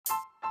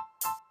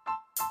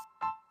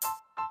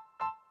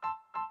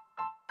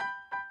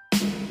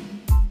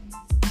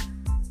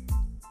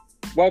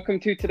Welcome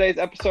to today's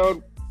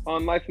episode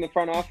on Life in the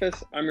Front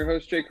Office. I'm your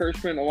host, Jay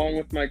Kirschman, along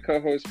with my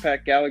co-host,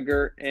 Pat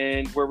Gallagher,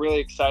 and we're really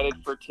excited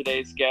for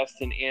today's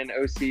guest, Ann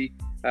Osei,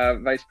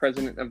 Vice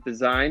President of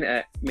Design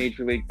at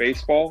Major League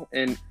Baseball.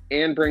 And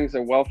Ann brings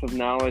a wealth of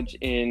knowledge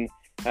in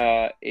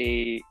an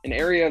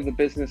area of the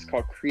business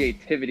called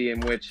creativity, in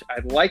which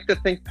I'd like to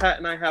think Pat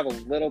and I have a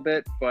little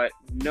bit, but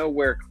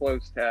nowhere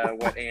close to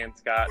what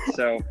Ann's got.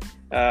 So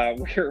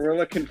we're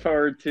looking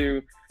forward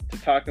to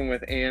talking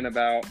with Ann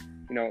about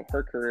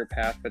her career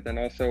path, but then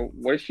also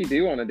what does she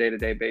do on a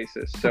day-to-day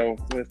basis. So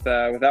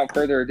without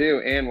further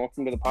ado, Ann,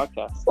 welcome to the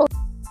podcast. Well,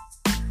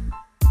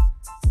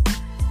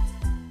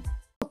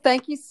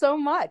 thank you so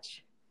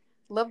much.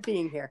 Love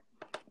being here.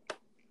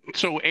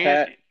 So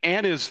Ann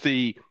is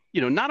the,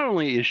 not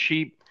only is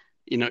she,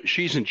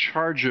 she's in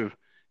charge of,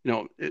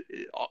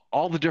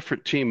 all the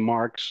different team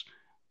marks,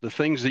 the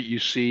things that you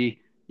see,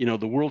 the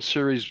World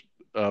Series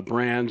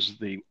brands,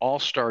 the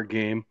All-Star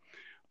game,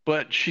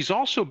 but she's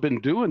also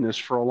been doing this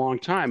for a long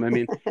time. I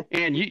mean,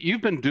 Ann, you've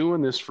been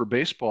doing this for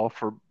baseball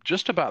for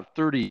just about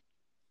 30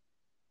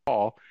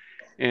 years.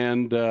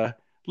 And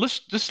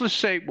let's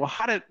say, well,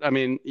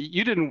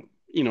 you didn't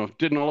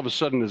all of a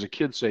sudden as a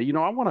kid say,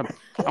 I want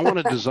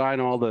to design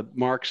all the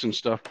marks and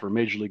stuff for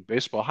Major League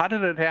Baseball. How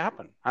did it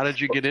happen? How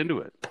did you get into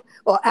it?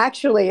 Well,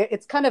 actually,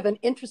 it's kind of an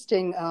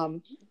interesting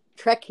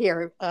trek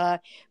here,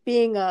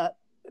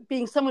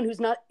 being someone who's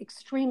not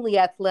extremely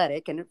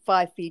athletic and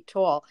 5 feet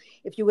tall.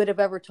 If you would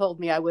have ever told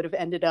me, I would have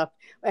ended up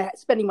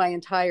spending my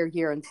entire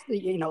year and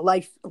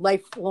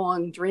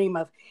lifelong dream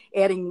of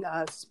adding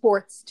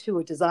sports to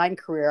a design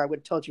career, I would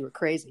have told you were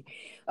crazy.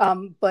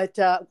 But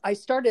I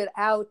started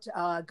out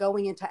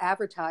going into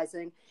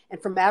advertising, and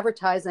from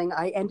advertising,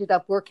 I ended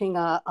up working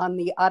on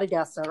the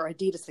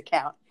Adidas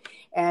account,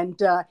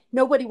 and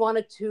nobody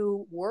wanted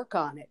to work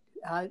on it.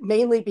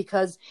 Mainly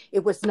because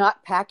it was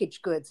not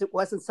packaged goods. It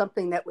wasn't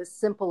something that was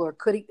simple or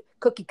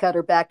cookie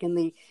cutter back in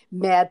the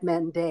Mad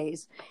Men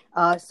days.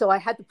 So I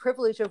had the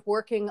privilege of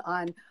working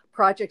on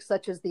projects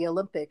such as the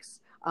Olympics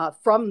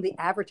from the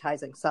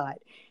advertising side.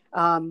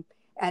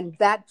 And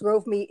that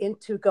drove me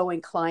into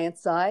going client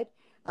side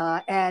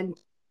and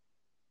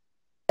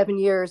 7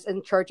 years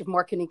in charge of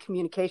marketing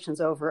communications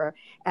over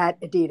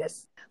at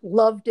Adidas.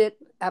 Loved it,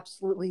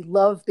 absolutely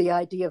loved the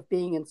idea of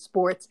being in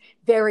sports,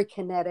 very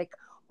kinetic,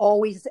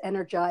 always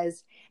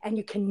energized, and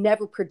you can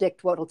never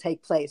predict what will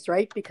take place,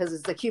 right? Because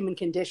it's a human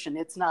condition.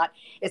 It's not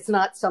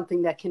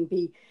something that can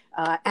be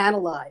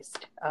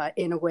analyzed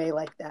in a way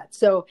like that.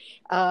 So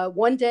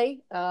one day,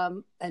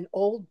 an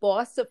old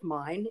boss of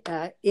mine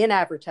in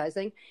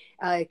advertising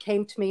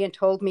came to me and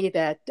told me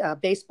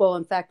that baseball,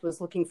 in fact,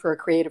 was looking for a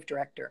creative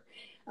director.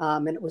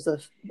 And it was a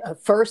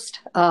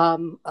first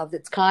of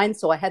its kind.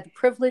 So I had the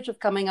privilege of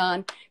coming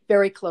on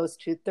very close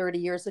to 30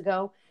 years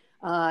ago.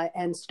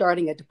 And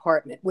starting a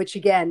department, which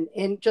again,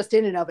 in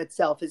and of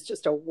itself, is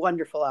just a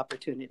wonderful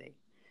opportunity.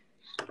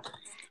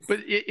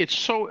 But it's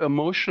so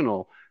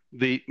emotional.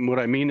 What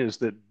I mean is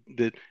that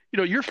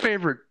your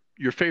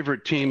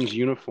favorite team's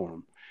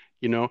uniform.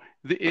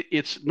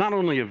 It's not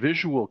only a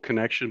visual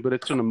connection, but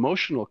it's an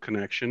emotional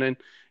connection. And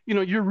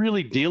you're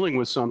really dealing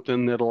with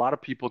something that a lot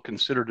of people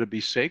consider to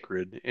be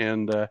sacred.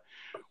 And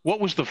what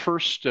was the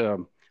first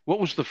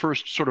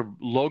sort of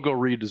logo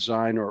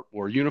redesign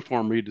or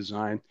uniform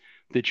redesign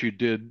that you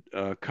did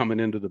coming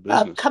into the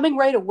business? Coming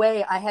right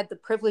away, I had the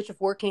privilege of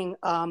working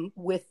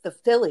with the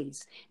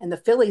Phillies. And the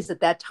Phillies at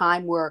that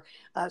time were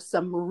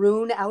some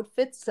maroon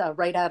outfits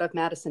right out of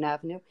Madison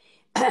Avenue.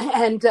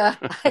 And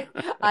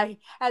I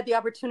had the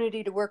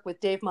opportunity to work with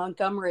Dave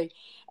Montgomery,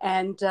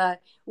 and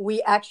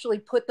we actually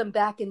put them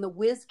back in the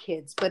Whiz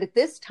Kids. But at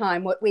this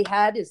time, what we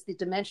had is the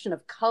dimension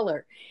of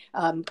color.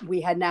 We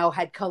had now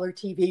had color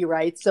TV,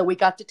 right? So we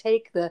got to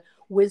take the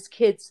Whiz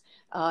Kids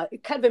kind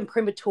of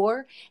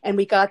imprimatur, and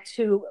we got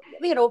to,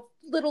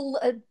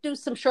 do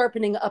some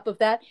sharpening up of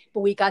that, but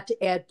we got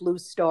to add blue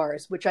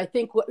stars, which I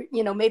think,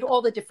 made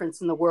all the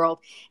difference in the world.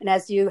 And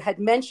as you had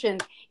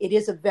mentioned, it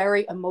is a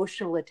very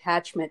emotional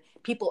attachment.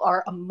 People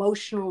are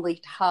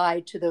emotionally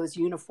tied to those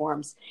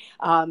uniforms.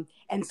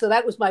 And so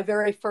that was my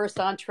very first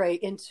entree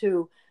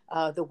into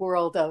the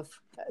world of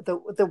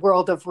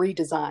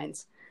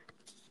redesigns.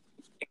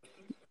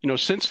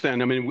 Since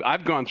then,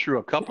 I've gone through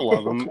a couple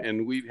of them,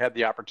 and we've had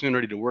the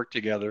opportunity to work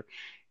together.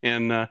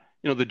 And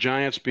the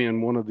Giants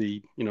being one of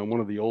the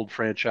old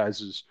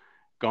franchises,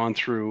 gone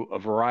through a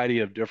variety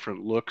of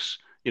different looks.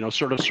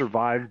 Sort of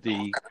survived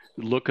the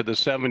look of the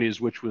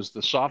 '70s, which was the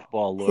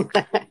softball look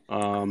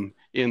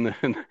in the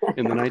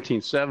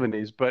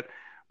 1970s. But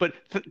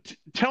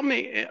tell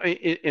me,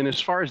 and as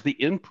far as the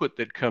input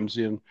that comes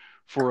in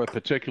for a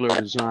particular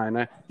design,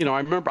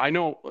 I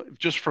know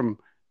just from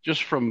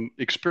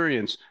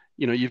experience.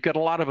 You've got a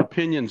lot of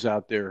opinions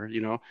out there.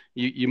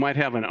 You might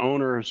have an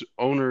owner's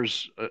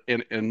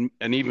and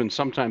even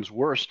sometimes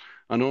worse,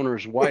 an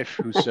owner's wife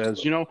who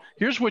says,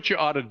 here's what you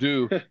ought to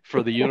do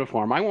for the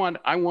uniform. I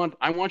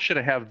want you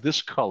to have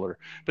this color.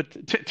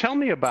 But tell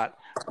me about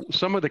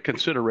some of the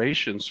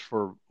considerations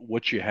for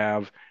what you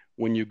have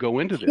when you go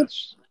into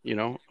this.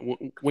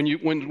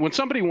 When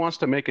somebody wants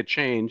to make a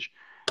change,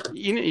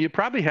 you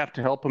probably have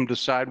to help them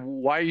decide,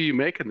 why are you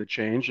making the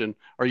change, and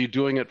are you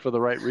doing it for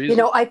the right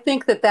reason? I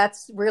think that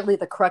that's really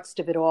the crux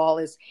of it all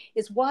is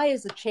why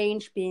is the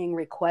change being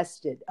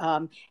requested?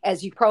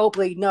 As you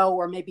probably know,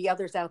 or maybe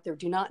others out there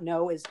do not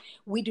know, is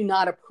we do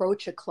not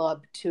approach a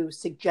club to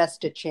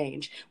suggest a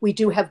change. We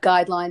do have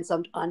guidelines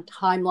on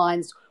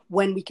timelines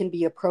when we can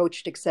be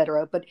approached, et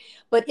cetera.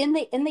 But in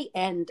the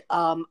end,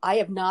 I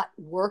have not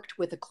worked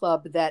with a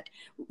club that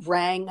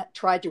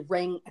tried to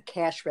ring a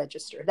cash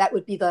register. That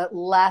would be the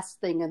last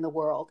thing in the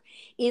world.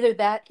 Either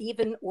that,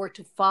 even, or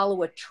to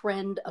follow a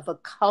trend of a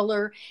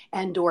color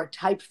and or a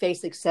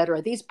typeface, et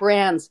cetera. These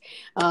brands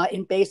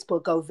in baseball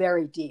go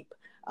very deep.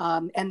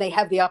 And they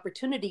have the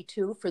opportunity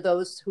to, for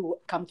those who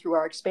come through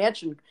our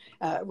expansion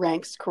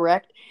ranks,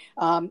 correct?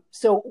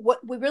 So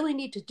what we really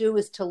need to do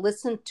is to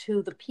listen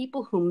to the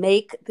people who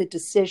make the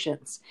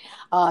decisions.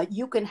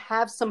 You can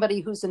have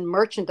somebody who's in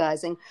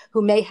merchandising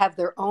who may have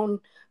their own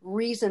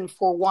reason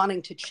for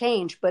wanting to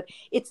change, but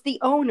it's the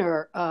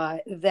owner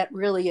that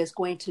really is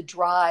going to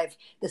drive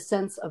the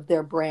sense of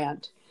their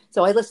brand.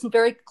 So I listen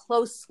very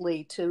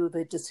closely to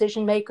the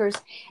decision makers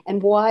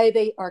and why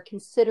they are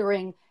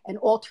considering an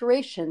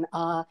alteration.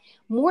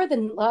 More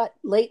than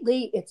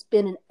lately, it's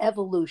been an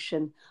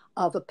evolution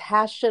of a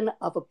passion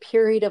of a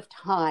period of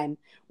time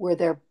where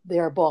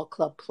their ball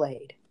club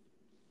played.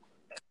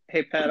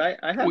 Hey, Pat,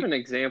 I have an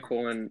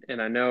example, and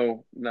I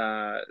know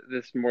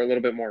this is a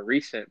little bit more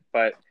recent,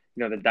 but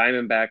the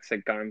Diamondbacks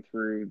had gone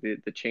through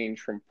the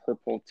change from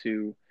purple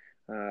to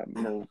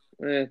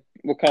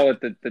we'll call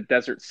it the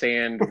desert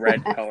sand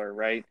red color,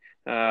 right?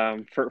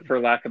 For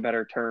lack of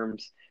better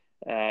terms,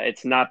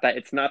 it's not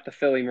the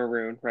Philly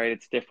maroon, right?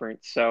 It's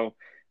different. So,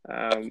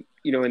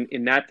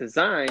 in that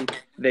design,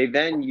 they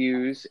then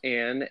use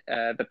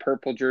the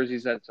purple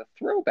jerseys as a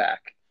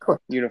throwback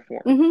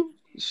uniform. Mm-hmm.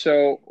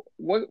 So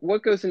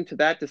what goes into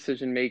that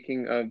decision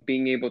making of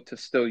being able to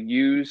still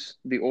use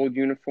the old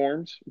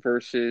uniforms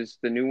versus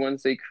the new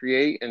ones they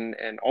create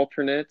and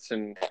alternates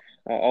and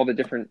all the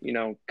different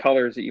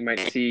colors that you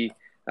might see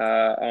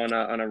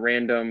on a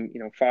random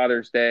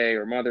Father's Day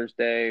or Mother's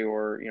Day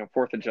or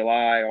 4th of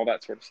July, all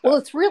that sort of stuff? Well,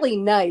 it's really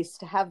nice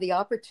to have the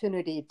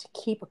opportunity to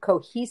keep a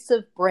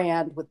cohesive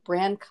brand with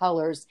brand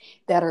colors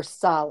that are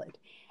solid.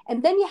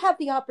 And then you have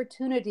the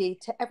opportunity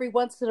to, every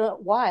once in a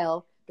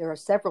while, there are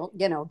several,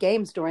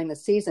 games during the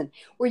season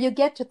where you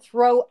get to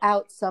throw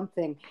out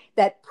something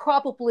that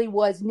probably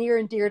was near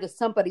and dear to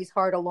somebody's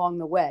heart along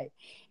the way.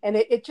 And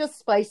it just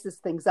spices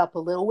things up a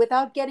little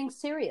without getting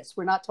serious.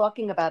 We're not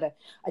talking about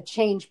a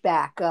change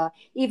back.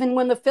 Even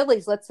when the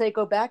Phillies, let's say,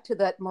 go back to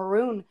that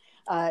maroon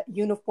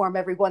uniform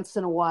every once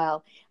in a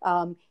while,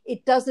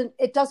 it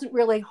doesn't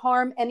really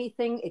harm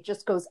anything. It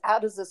just goes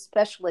out as a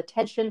special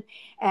attention,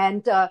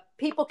 and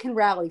people can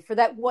rally for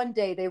that one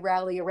day. They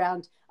rally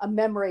around a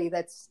memory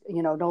that's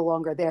no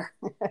longer there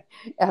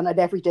on an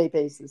everyday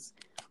basis.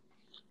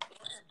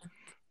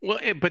 Well,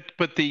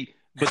 but the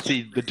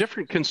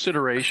different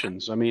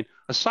considerations. I mean,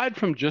 aside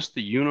from just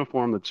the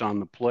uniform that's on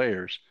the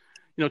players,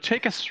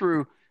 take us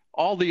through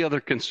all the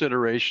other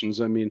considerations.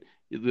 I mean,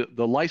 the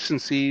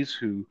licensees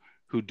who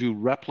do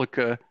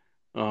replica,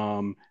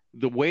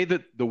 the way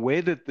that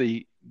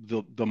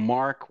the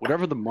mark,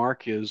 whatever the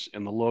mark is,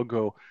 and the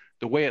logo,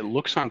 the way it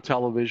looks on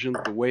television,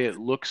 the way it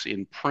looks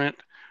in print.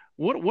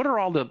 What are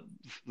all the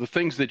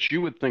things that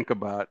you would think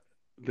about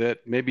that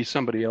maybe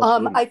somebody else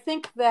wouldn't? I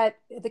think that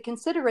the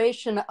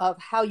consideration of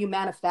how you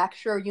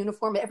manufacture a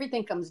uniform,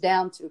 everything comes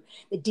down to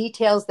the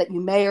details that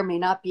you may or may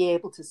not be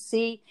able to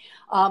see.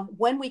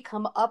 When we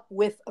come up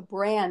with a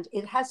brand,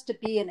 it has to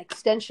be an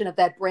extension of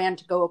that brand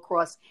to go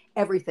across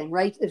everything,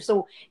 right?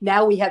 So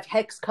now we have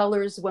hex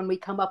colors when we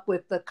come up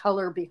with the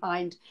color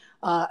behind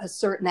a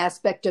certain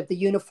aspect of the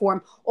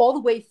uniform, all the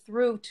way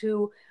through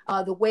to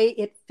the way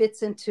it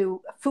fits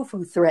into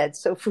Fufu threads.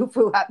 So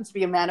Fufu happens to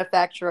be a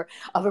manufacturer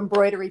of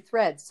embroidery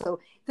threads. So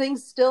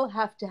things still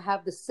have to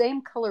have the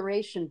same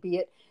coloration, be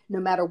it no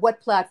matter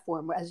what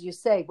platform, as you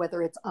say,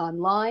 whether it's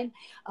online,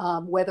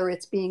 whether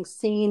it's being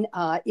seen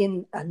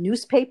in a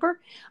newspaper,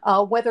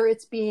 whether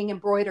it's being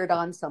embroidered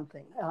on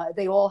something.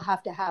 They all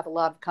have to have a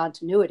lot of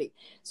continuity.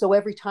 So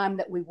every time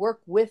that we work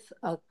with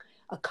a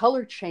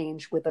color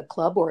change with a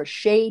club or a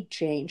shade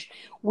change,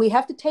 we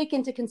have to take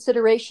into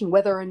consideration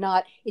whether or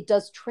not it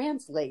does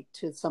translate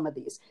to some of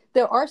these.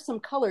 There are some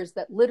colors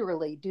that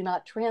literally do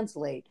not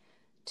translate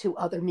to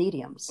other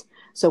mediums.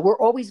 So we're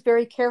always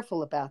very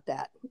careful about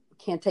that. We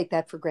can't take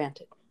that for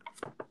granted.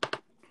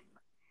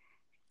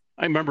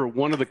 I remember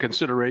one of the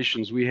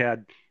considerations we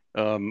had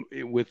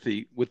with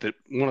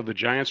one of the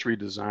Giants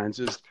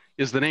redesigns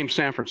is the name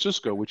San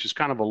Francisco, which is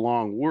kind of a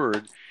long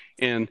word.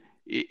 And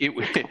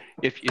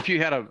if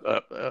you had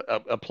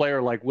a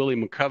player like Willie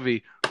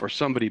McCovey or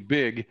somebody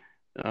big,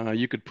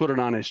 you could put it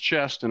on his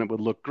chest and it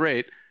would look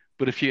great.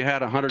 But if you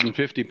had a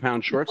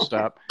 150-pound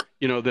shortstop,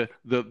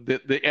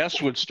 the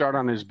S would start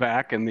on his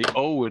back and the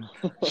O would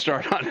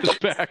start on his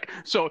back.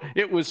 So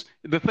it was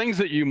the things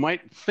that you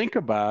might think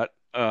about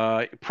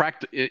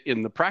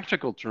in the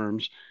practical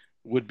terms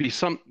would be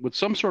some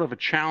sort of a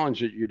challenge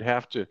that you'd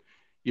have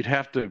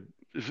to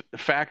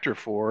factor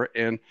for.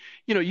 And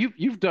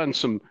you've done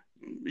some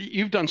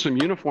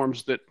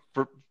uniforms that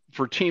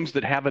for teams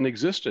that haven't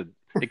existed,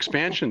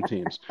 expansion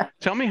teams.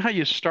 Tell me how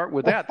you start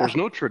with that. There's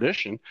no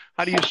tradition.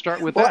 How do you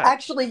start with Well, that?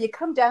 actually, you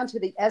come down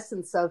to the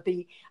essence of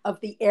the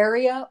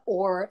area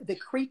or the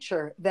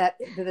creature that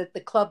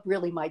the club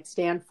really might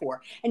stand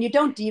for, and you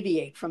don't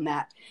deviate from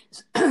that.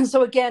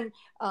 So again,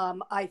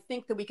 I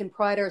think that we can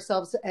pride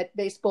ourselves at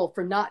baseball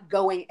for not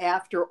going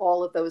after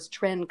all of those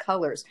trend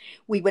colors.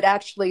 We would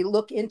actually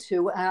look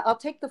into. I'll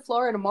take the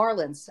Florida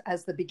Marlins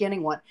as the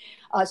beginning one.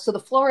 So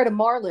the Florida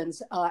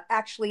Marlins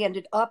actually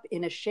ended up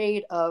in a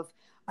shade of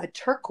a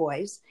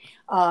turquoise.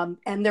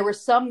 And there were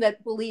some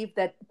that believed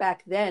that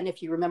back then,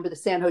 if you remember, the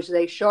San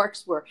Jose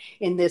Sharks were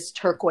in this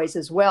turquoise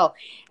as well.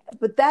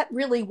 But that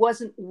really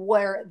wasn't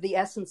where the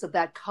essence of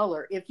that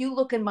color. If you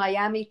look in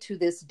Miami to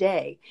this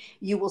day,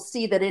 you will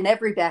see that in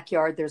every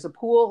backyard there's a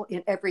pool,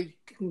 in every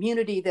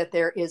community that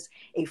there is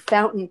a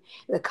fountain.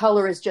 The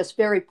color is just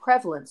very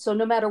prevalent. So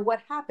no matter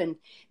what happened,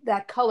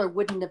 that color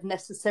wouldn't have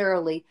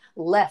necessarily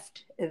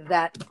left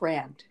that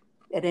brand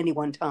at any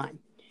one time.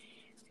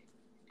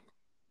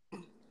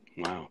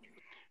 Wow.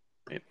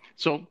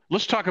 So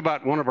let's talk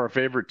about one of our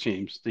favorite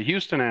teams, the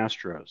Houston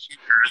Astros.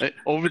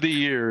 Over the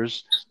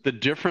years, the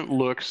different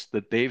looks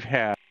that they've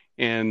had,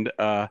 and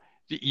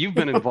you've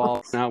been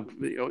involved now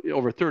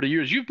over 30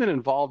 years. You've been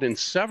involved in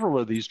several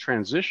of these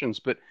transitions,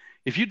 but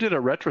if you did a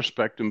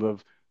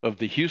retrospective of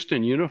the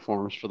Houston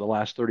uniforms for the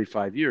last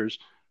 35 years,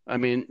 I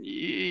mean,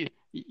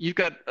 you've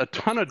got a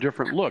ton of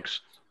different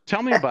looks.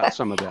 Tell me about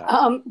some of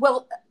that.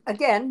 Well,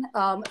 again,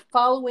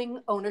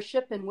 following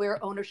ownership and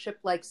where ownership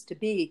likes to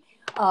be.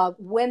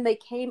 When they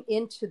came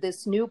into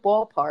this new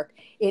ballpark,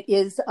 it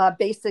is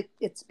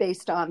it's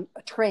based on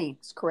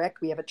trains,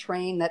 correct? We have a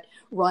train that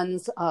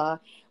runs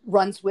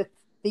with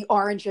the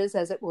oranges,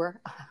 as it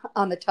were,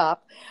 on the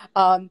top.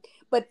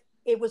 But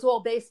it was all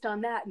based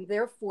on that, and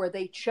therefore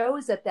they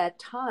chose at that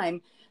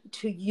time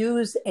to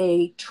use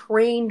a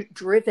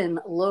train-driven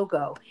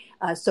logo.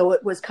 So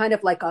it was kind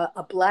of like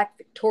a black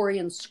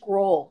Victorian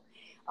scroll.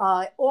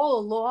 All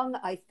along,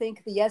 I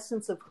think the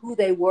essence of who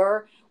they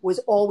were was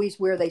always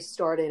where they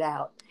started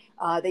out.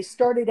 They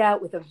started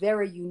out with a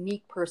very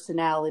unique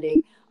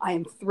personality. I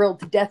am thrilled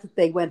to death that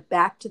they went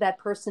back to that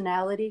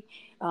personality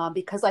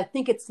because I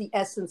think it's the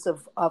essence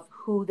of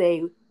who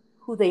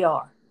they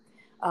are.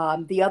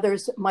 The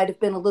others might have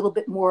been a little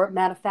bit more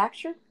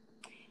manufactured.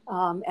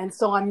 And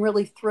so I'm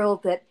really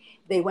thrilled that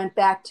they went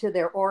back to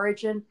their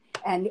origin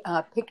and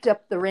picked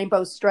up the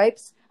rainbow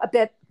stripes. I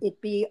bet it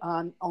be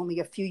on only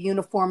a few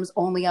uniforms,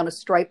 only on a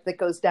stripe that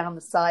goes down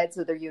the sides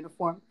of their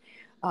uniform.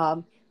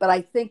 But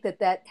I think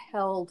that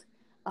held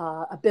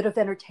a bit of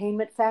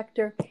entertainment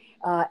factor,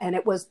 and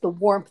it was the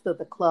warmth of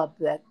the club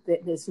that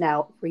is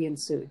now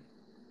reensued.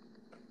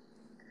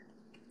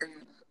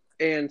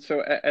 And so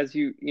as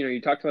you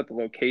talked about the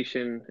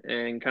location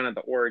and kind of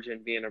the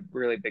origin being a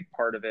really big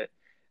part of it,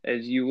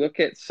 as you look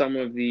at some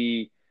of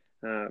the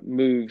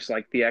moves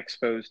like the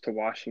Expos to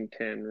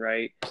Washington,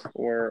 right?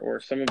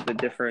 Or some of the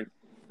different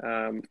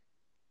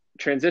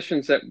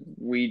transitions that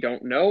we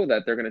don't know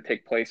that they're going to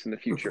take place in the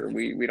future.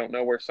 We don't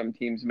know where some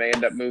teams may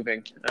end up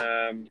moving.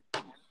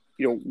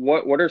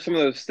 What are some of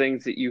those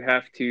things that you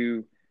have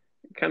to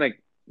kind of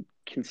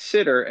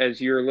consider as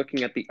you're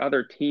looking at the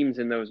other teams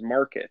in those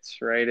markets,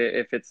 right?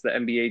 If it's the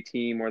NBA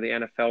team or the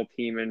NFL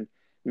team, and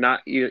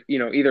not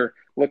either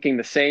looking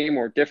the same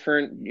or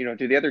different,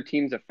 do the other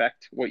teams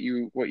affect what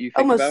you think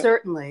Almost about?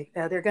 Certainly.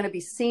 They're going to be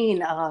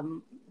seen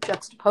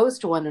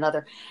juxtaposed to one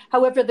another.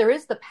 However, there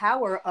is the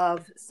power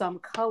of some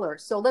color.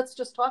 So let's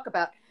just talk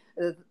about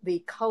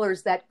the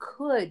colors that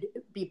could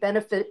be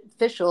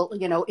beneficial,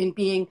 in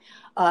being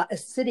a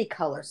city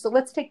color. So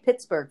let's take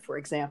Pittsburgh, for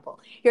example.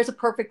 Here's a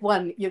perfect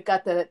one. You've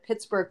got the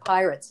Pittsburgh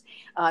Pirates.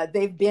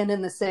 They've been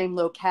in the same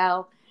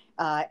locale,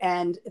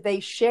 and they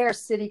share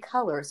city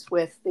colors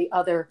with the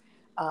other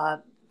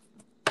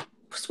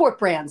sport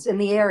brands in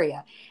the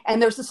area.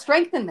 And there's a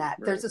strength in that.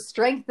 Right. There's a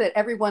strength that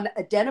everyone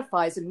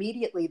identifies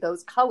immediately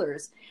those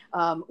colors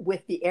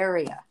with the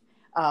area.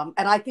 And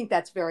I think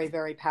that's very,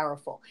 very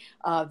powerful.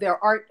 There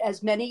aren't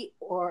as many,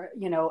 or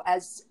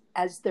as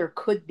there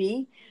could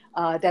be,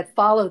 that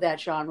follow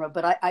that genre.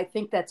 But I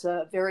think that's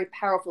a very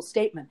powerful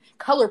statement.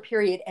 Color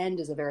period end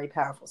is a very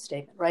powerful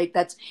statement, right?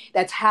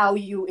 That's how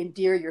you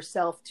endear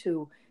yourself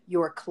to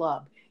your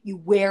club. You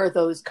wear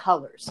those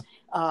colors,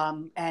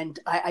 and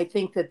I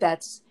think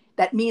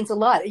that means a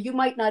lot. You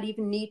might not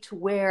even need to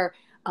wear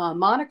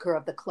moniker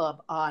of the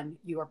club on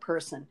your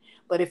person,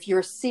 but if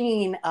you're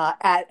seen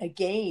at a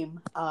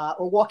game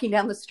or walking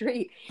down the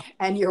street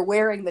and you're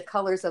wearing the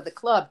colors of the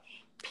club,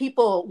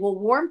 people will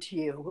warm to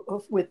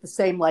you with the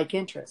same like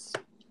interest.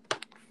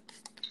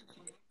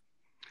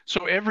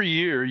 So every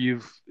year,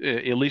 you've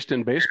at least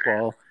in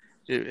baseball,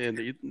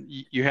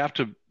 you have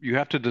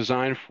to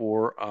design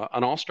for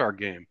an all-star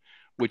game,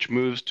 which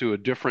moves to a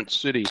different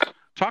city.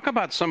 Talk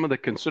about some of the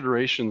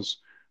considerations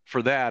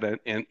for that,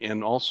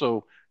 and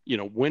also,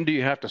 when do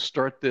you have to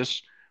start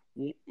this?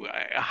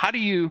 How do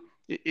you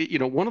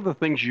one of the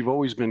things you've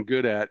always been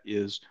good at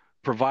is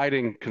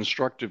providing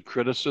constructive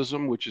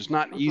criticism, which is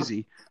not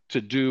easy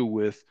to do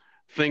with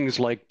things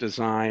like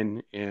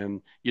design,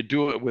 and you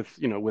do it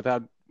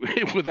without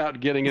without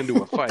getting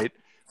into a fight,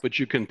 but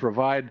you can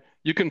provide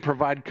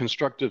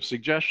constructive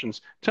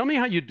suggestions. Tell me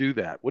how you do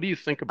that. What do you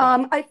think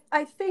about it?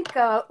 I think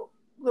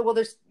well,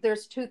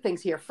 there's two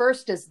things here.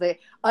 First is the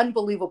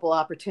unbelievable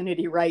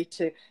opportunity, right,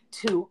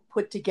 to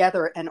put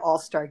together an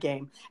all-star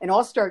game. An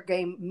all-star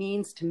game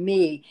means to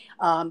me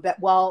that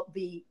while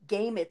the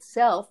game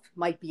itself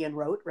might be in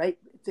rote, right,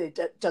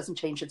 it doesn't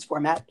change its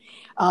format.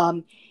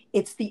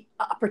 It's the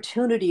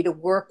opportunity to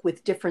work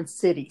with different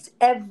cities.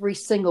 Every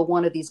single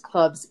one of these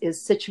clubs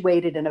is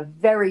situated in a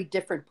very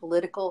different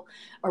political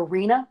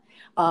arena.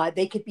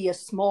 They could be a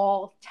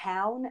small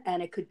town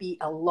and it could be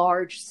a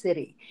large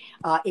city.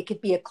 It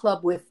could be a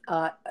club with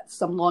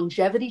some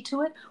longevity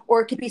to it,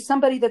 or it could be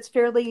somebody that's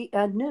fairly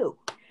new.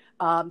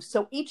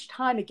 So each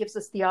time it gives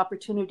us the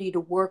opportunity to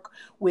work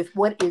with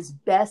what is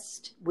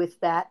best with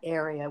that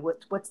area.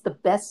 What's the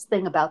best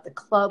thing about the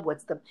club?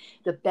 What's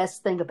the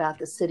best thing about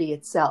the city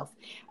itself?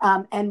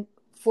 And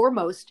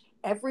foremost,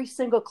 every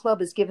single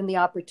club is given the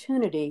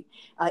opportunity,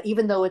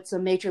 even though it's a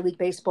Major League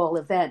Baseball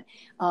event,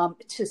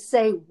 to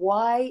say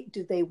why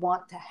do they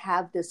want to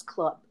have this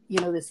club,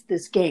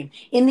 this game.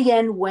 In the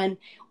end, when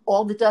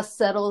all the dust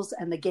settles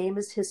and the game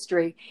is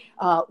history,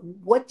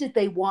 what did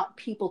they want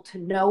people to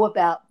know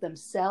about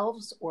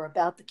themselves or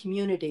about the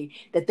community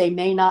that they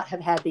may not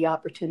have had the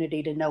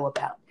opportunity to know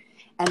about?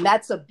 And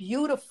that's a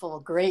beautiful,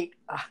 great,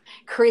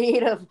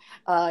 creative,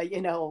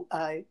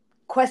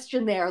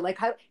 question there. Like,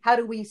 how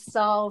do we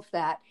solve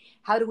that?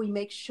 How do we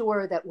make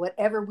sure that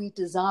whatever we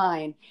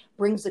design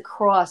brings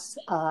across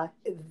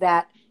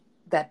that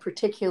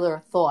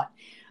particular thought?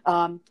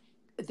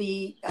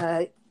 The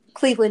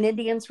Cleveland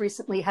Indians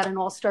recently had an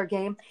all-star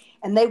game,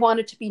 and they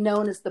wanted to be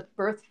known as the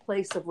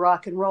birthplace of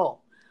rock and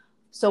roll.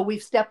 So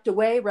we've stepped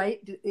away,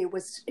 right?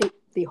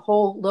 The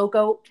whole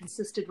logo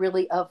consisted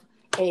really of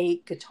a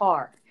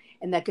guitar,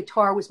 and that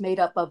guitar was made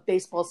up of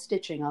baseball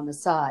stitching on the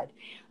side.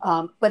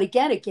 But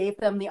again, it gave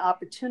them the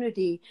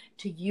opportunity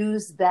to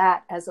use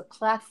that as a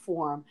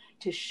platform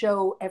to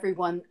show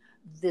everyone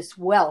this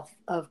wealth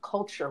of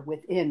culture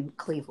within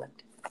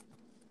Cleveland.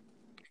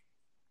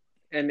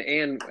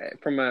 And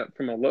from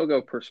a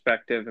logo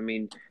perspective, I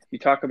mean, you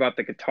talk about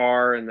the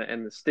guitar and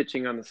the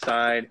stitching on the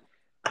side.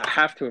 I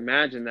have to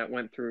imagine that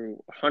went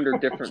through 100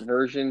 different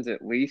versions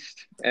at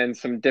least, and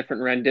some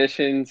different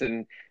renditions,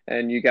 and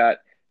you got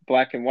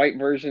black and white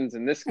versions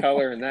and this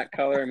color and that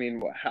color. I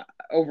mean,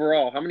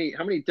 overall, how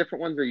many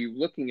different ones are you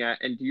looking at?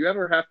 And do you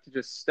ever have to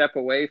just step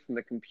away from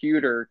the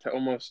computer to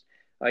almost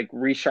like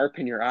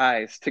resharpen your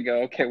eyes to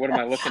go, okay, what am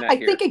I looking at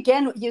here? I think,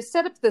 again, you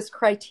set up this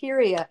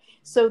criteria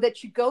so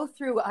that you go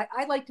through,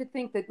 I like to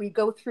think that we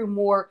go through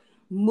more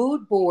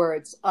mood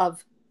boards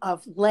of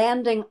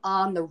landing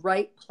on the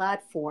right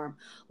platform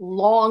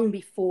long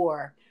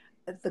before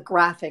the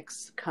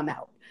graphics come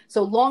out.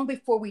 So long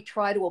before we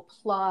try to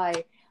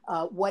apply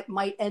what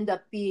might end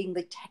up being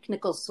the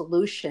technical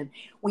solution,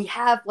 we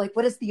have, like,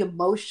 what is the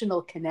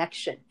emotional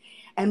connection?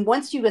 And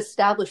once you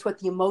establish what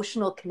the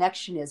emotional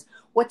connection is,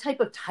 what type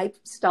of type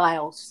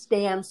style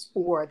stands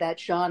for that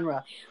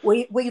genre,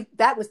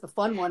 that was the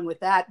fun one with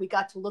that. We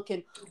got to look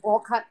in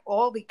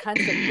all the kinds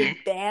of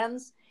big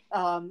bands.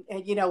 And,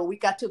 we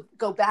got to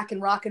go back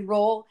in rock and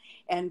roll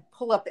and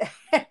pull up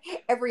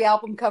every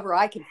album cover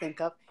I can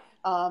think of,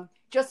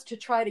 just to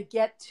try to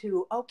get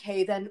to,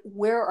 okay, then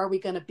where are we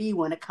going to be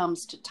when it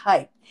comes to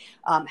type?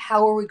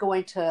 How are we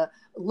going to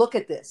look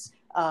at this?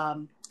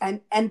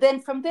 And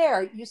then from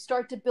there, you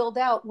start to build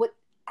out what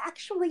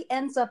actually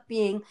ends up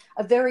being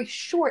a very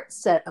short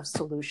set of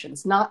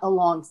solutions, not a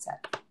long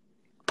set.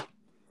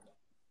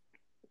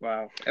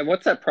 Wow. And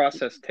what's that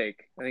process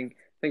take? I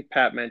think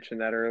Pat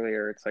mentioned that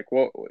earlier. It's like,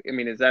 well, I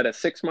mean, is that a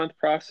 6-month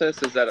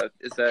process? Is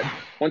that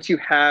once you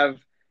have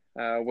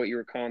what you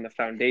were calling the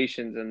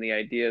foundations and the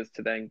ideas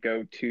to then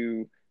go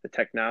to the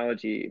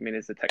technology? I mean,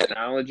 is the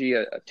technology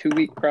a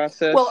 2-week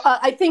process? Well,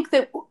 I think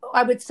that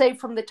I would say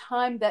from the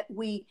time that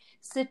we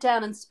sit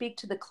down and speak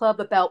to the club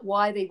about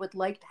why they would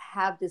like to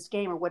have this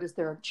game or what is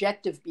their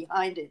objective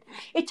behind it,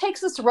 it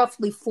takes us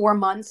roughly 4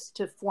 months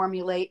to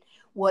formulate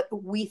what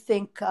we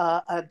think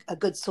a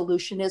good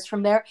solution is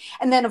from there.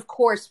 And then, of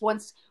course,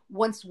 once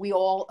we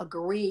all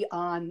agree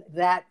on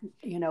that,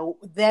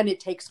 then it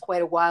takes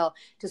quite a while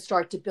to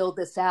start to build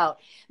this out.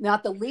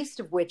 Not the least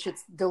of which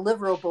it's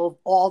deliverable of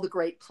all the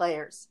great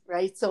players,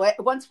 right? So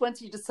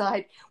once you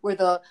decide where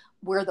the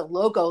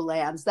logo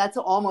lands, that's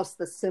almost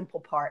the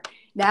simple part.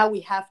 Now we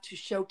have to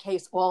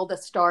showcase all the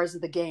stars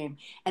of the game.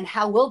 And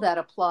how will that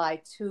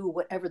apply to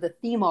whatever the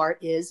theme art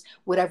is,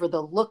 whatever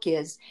the look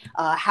is?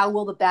 How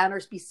will the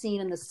banners be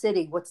seen in the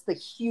city? What's the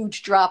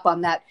huge drop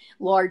on that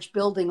large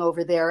building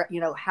over there?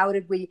 How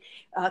did we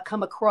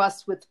come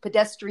across with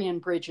pedestrian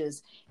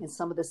bridges in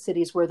some of the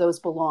cities where those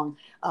belong?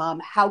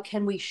 How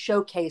can we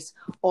showcase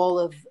all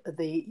of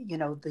the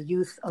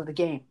youth of the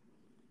game?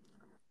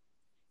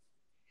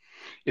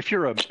 If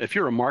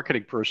you're a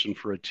marketing person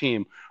for a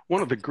team,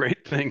 one of the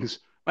great things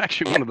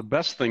actually one of the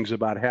best things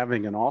about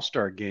having an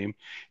all-star game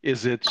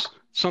is it's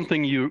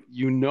something you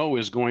know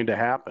is going to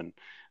happen.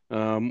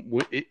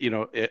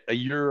 A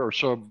year or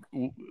so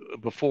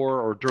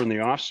before or during the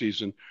off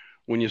season,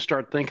 when you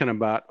start thinking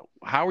about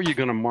how are you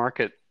going to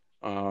market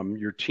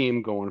your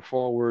team going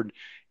forward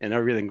and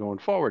everything going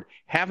forward,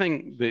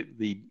 having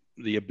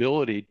the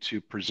ability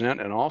to present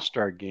an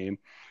all-star game,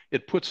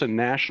 it puts a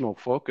national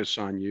focus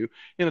on you,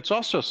 and it's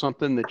also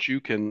something that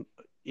you can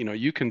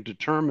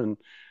determine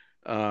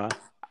uh,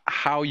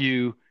 how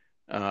you're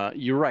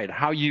right,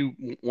 how you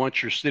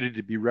want your city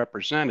to be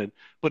represented.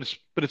 But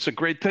it's a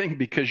great thing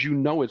because you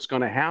know it's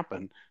going to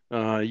happen.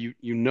 You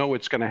know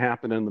it's going to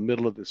happen in the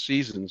middle of the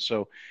season.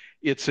 So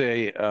it's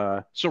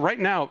a so right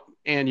now,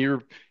 and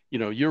you're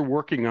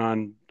working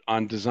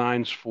on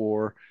designs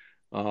for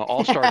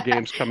all-star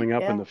games coming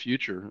up in Yeah. the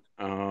future.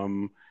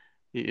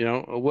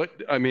 What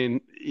I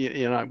mean,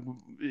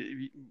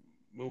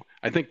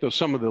 I think though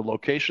some of the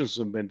locations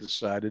have been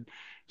decided.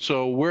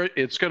 So where's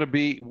Well, it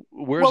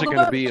the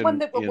going to be one in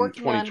that we're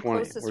working on 2020?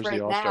 closest Where's the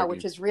right All-Star now,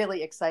 which game? is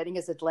really exciting,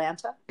 is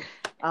Atlanta.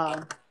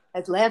 Um,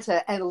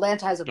 Atlanta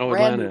has a Oh,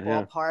 brand new Atlanta,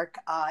 yeah. ballpark.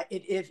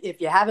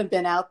 If you haven't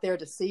been out there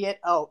to see it,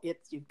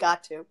 you've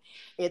got to.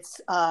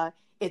 It's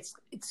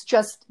it's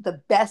just the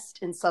best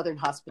in Southern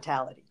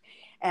hospitality.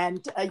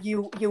 And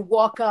you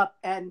walk up,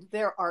 and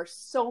there are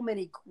so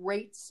many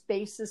great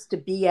spaces to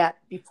be at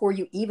before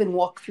you even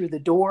walk through the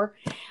door.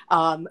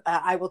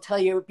 I will tell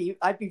you,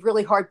 I'd be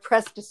really hard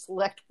pressed to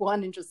select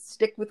one and just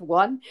stick with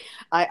one.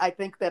 I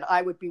think that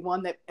I would be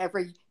one that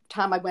every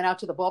time I went out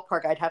to the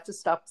ballpark, I'd have to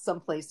stop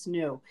someplace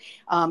new.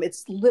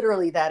 It's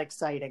literally that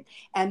exciting,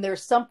 and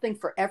there's something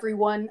for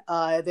everyone.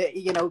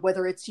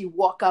 Whether it's you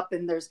walk up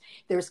and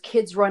there's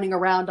kids running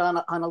around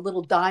on a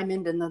little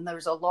diamond, and then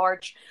there's a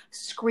large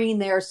screen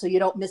there, so you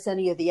don't miss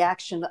any of the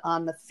action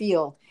on the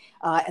field.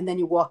 And then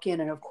you walk in,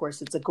 and of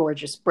course, it's a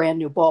gorgeous, brand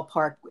new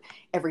ballpark.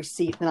 Every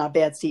seat, not a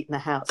bad seat in the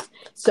house.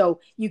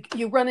 So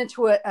you run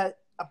into a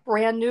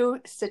brand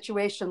new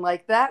situation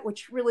like that,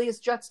 which really is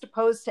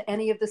juxtaposed to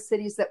any of the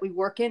cities that we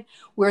work in,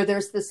 where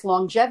there's this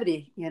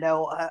longevity,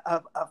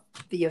 of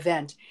the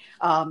event.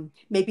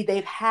 Maybe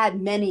they've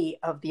had many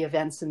of the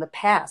events in the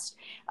past,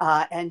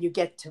 and you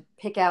get to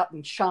pick out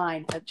and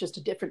shine at just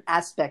a different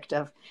aspect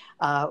of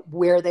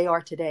where they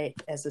are today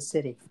as a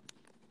city.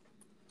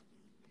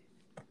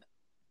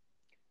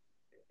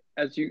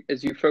 As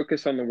you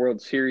focus on the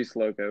World Series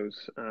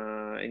logos,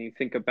 and you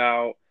think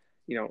about,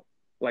 you know,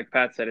 like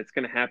Pat said, it's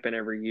going to happen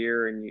every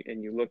year,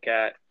 and you look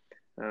at,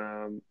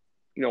 um,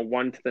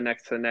 one to the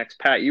next.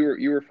 Pat, you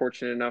were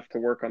fortunate enough to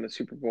work on the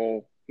Super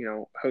Bowl,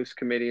 host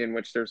committee, in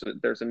which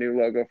there's a new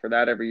logo for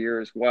that every year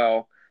as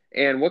well.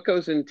 And what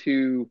goes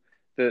into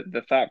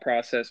the thought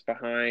process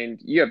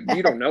behind,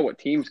 you don't know what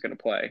team's going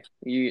to play,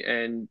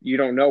 and you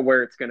don't know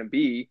where it's going to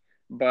be,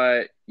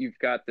 but you've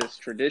got this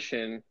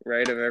tradition,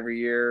 right, of every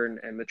year,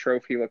 and the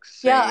trophy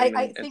looks the Yeah, same,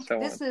 I and think so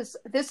on.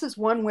 this is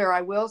one where I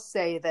will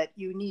say that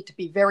you need to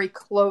be very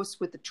close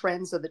with the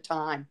trends of the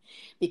time,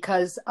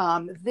 because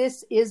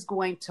this is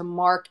going to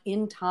mark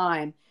in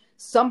time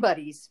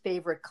somebody's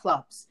favorite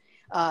clubs.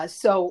 I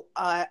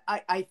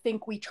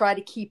think we try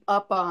to keep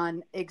up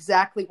on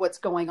exactly what's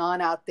going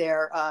on out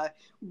there,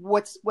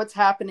 what's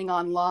happening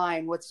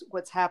online,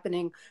 what's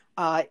happening.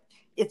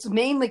 It's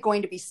mainly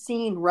going to be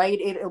seen, right?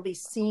 It'll be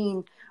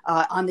seen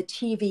on the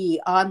TV,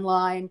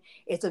 online.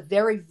 It's a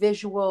very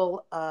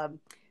visual.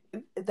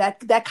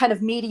 That kind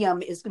of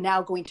medium is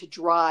now going to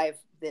drive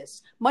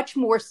this much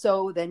more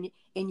so than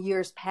in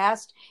years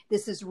past.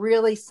 This is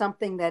really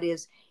something that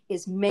is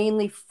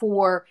mainly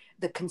for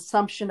the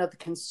consumption of the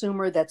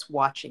consumer that's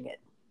watching it.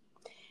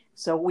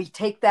 So we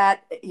take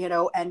that,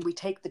 and we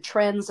take the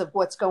trends of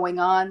what's going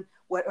on.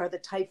 What are the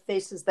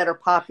typefaces that are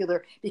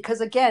popular?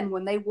 Because again,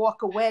 when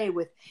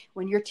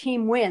your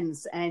team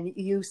wins and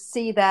you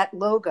see that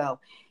logo,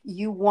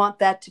 you want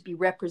that to be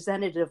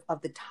representative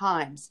of the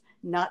times,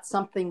 not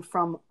something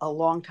from a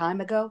long time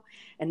ago,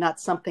 and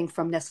not something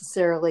from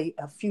necessarily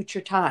a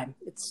future time.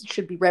 It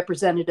should be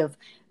representative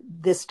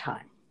this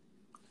time.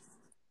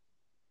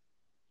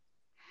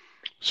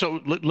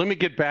 So let me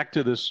get back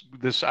to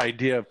this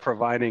idea of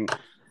providing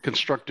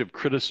constructive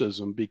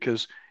criticism,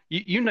 because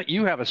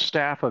you have a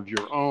staff of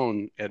your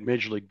own at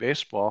Major League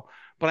Baseball,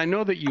 but I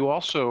know that you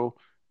also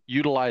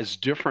utilize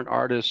different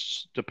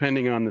artists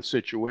depending on the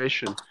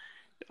situation.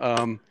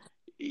 Um,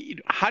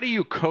 how do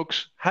you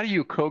coax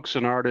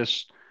an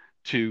artist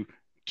to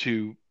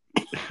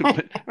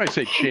I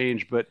say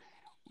change, but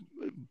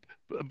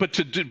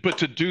to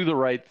do the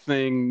right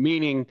thing,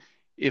 meaning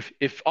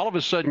if all of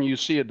a sudden you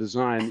see a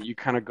design that you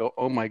kind of go,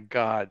 oh my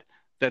God,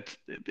 that's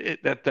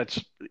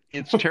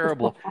it's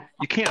terrible.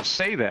 You can't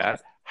say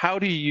that. How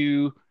do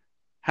you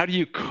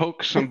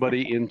coax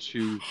somebody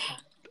into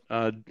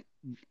uh,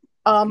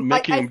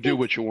 making I them do think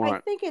what you I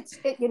want? think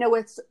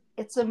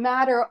it's a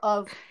matter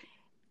of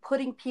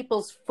putting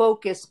people's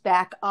focus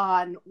back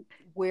on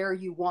where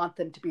you want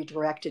them to be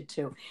directed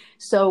to.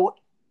 So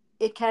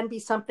it can be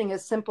something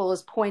as simple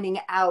as pointing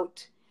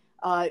out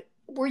uh,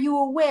 were you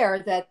aware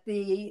that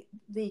the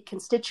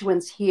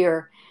constituents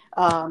here,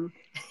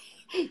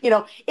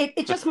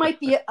 it just might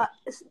be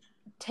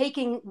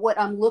taking what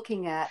I'm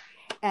looking at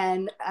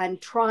and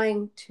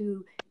trying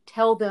to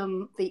tell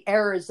them the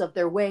errors of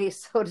their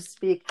ways, so to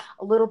speak,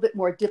 a little bit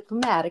more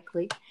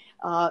diplomatically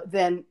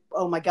than,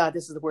 oh my God,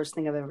 this is the worst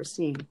thing I've ever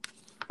seen.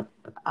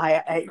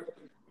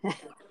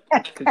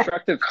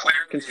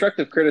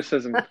 Constructive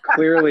criticism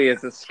clearly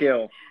is a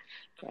skill.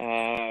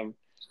 And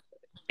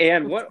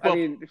from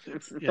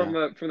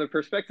the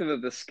perspective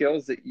of the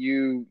skills that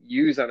you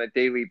use on a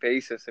daily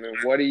basis, I mean,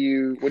 what do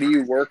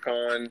you work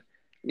on?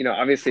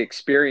 Obviously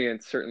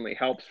experience certainly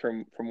helps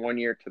from one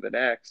year to the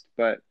next,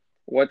 but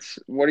what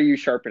are you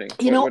sharpening?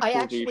 I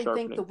actually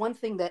think the one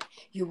thing that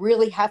you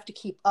really have to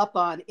keep up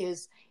on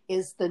is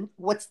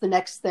what's the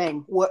next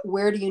thing?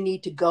 Where do you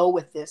need to go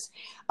with this?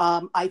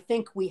 I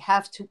think we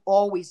have to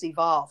always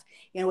evolve.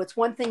 It's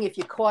one thing if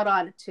you caught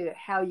on to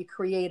how you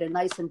create a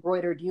nice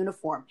embroidered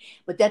uniform,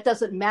 but that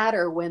doesn't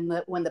matter when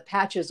the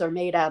patches are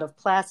made out of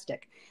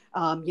plastic.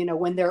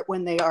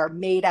 When they are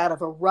made out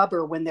of a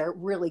rubber, when they're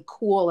really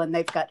cool and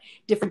they've got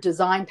different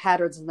design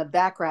patterns in the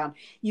background,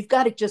 you've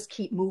got to just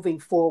keep moving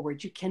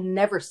forward. You can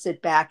never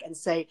sit back and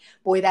say,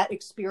 boy, that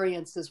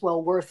experience is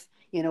well worth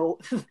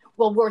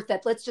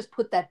that. Let's just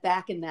put that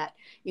back in that,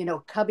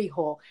 cubby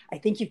hole. I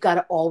think you've got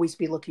to always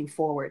be looking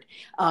forward.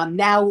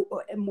 Now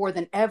more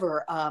than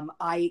ever,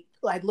 I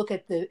look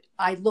at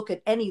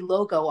any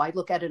logo. I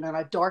look at it on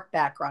a dark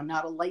background,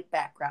 not a light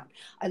background.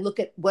 I look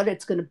at what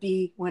it's going to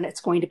be when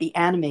it's going to be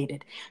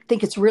animated. I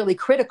think it's really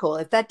critical.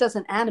 If that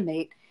doesn't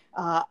animate,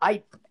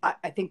 I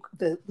think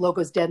the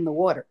logo's dead in the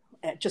water.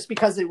 Just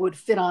because it would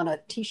fit on a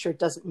T-shirt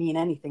doesn't mean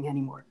anything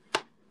anymore.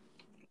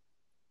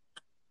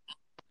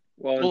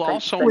 Well,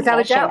 also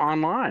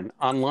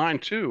online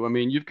too. I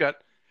mean, you've got,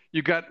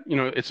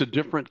 it's a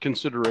different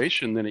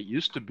consideration than it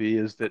used to be,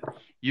 is that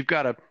you've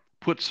got to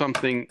put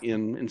something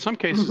in some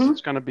cases, it's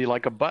going to be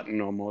like a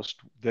button almost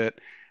that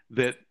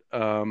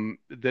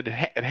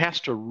it has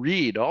to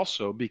read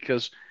also,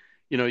 because,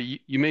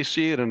 you may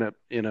see it in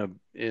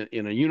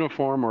a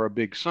uniform or a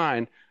big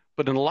sign,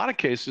 but in a lot of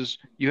cases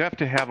you have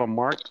to have a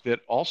mark that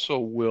also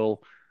will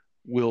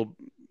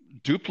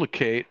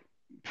duplicate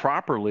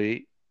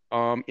properly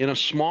in a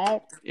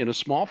small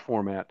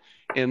format,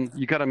 and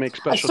you got to make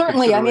special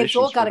certainly. I mean, it's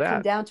all got to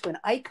come down to an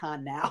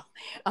icon now,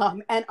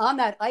 and on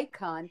that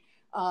icon,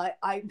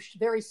 I'm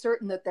very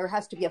certain that there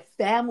has to be a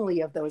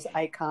family of those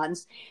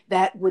icons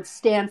that would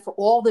stand for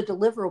all the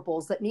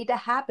deliverables that need to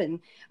happen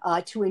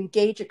to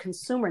engage a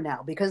consumer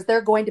now, because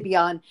they're going to be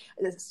on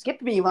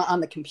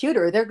the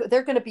computer.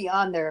 They're going to be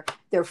on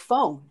their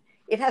phone.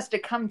 It has to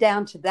come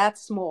down to that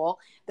small.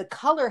 The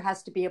color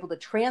has to be able to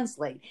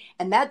translate.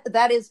 And that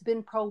has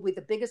been probably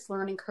the biggest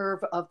learning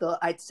curve of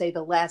I'd say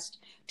the last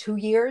 2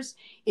 years,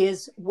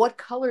 is what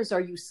colors are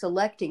you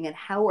selecting and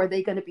how are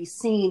they going to be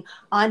seen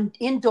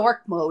in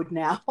dark mode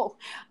now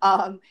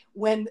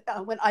when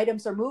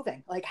items are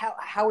moving? Like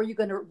how are you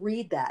going to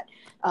read that?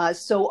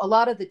 So a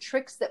lot of the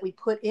tricks that we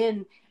put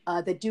in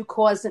that do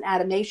cause an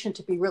animation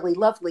to be really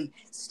lovely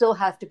still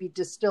have to be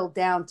distilled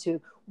down to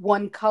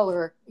one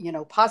color,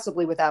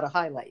 possibly without a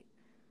highlight.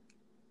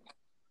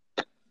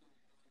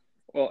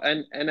 Well,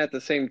 and at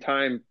the same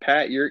time,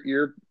 Pat, your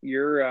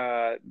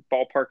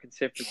ballpark in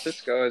San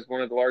Francisco is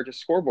one of the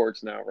largest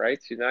scoreboards now, right?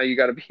 So now you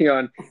got to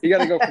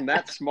go from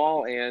that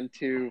small end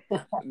to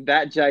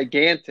that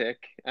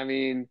gigantic. I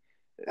mean,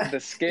 the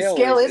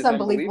scale is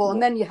unbelievable.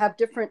 And then you have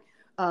different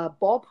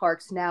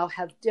ballparks now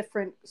have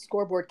different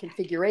scoreboard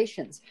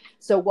configurations.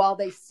 So while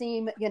they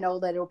seem,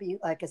 that it'll be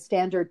like a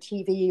standard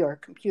TV or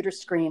computer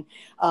screen,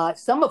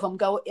 some of them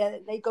go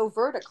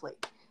vertically.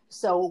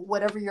 So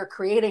whatever you're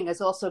creating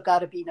has also got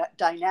to be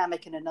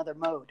dynamic in another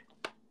mode.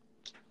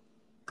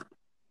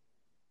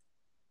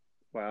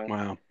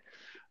 Wow.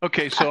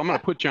 Okay, so I'm going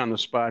to put you on the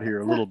spot here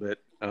a little bit.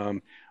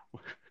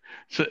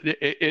 So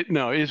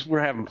we're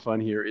having fun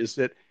here. Is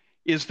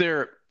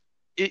there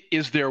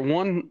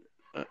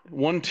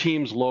one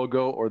team's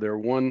logo, or there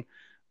one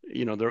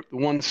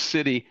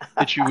city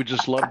that you would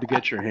just love to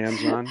get your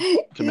hands on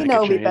to make a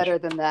change? Me better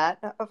than that.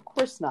 Of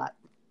course not.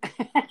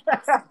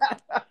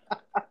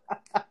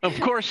 Of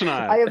course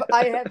not.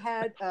 I've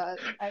had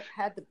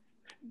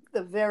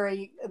the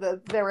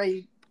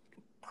very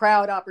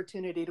proud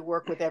opportunity to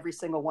work with every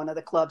single one of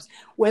the clubs,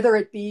 whether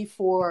it be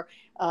for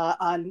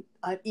on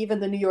even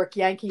the New York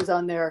Yankees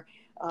on their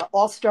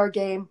All-Star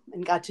game,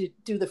 and got to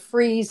do the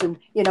freeze, and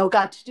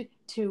got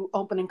to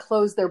open and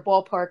close their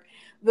ballpark.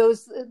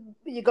 Those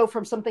you go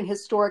from something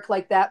historic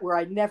like that, where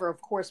I never,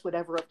 of course, would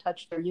ever have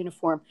touched their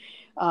uniform,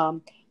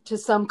 to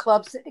some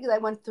clubs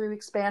that went through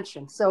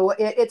expansion. So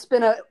it's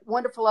been a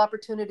wonderful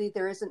opportunity.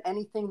 There isn't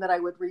anything that I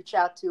would reach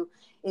out to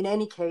in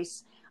any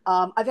case.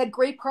 I've had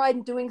great pride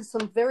in doing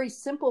some very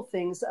simple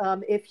things.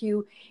 If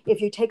you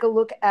take a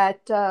look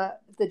at the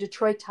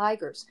Detroit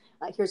Tigers,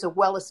 here's a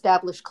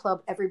well-established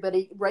club.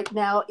 Everybody right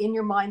now in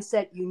your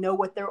mindset,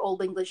 what their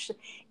Old English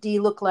D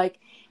look like.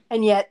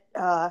 And yet,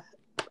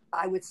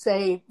 I would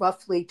say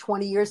roughly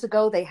 20 years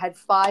ago, they had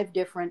 5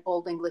 different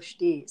Old English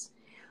Ds.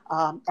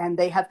 and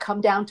they have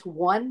come down to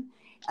one.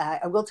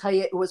 I will tell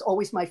you, it was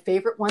always my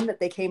favorite one that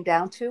they came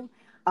down to.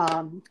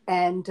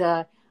 And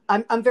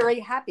I'm very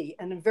happy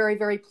and I'm very,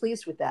 very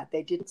pleased with that.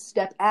 They didn't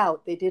step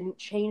out. They didn't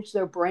change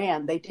their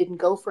brand. They didn't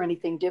go for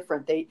anything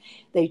different.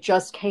 They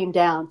just came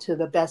down to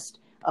the best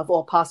of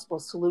all possible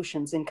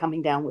solutions in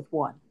coming down with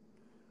one.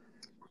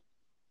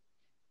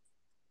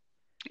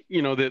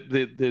 You know,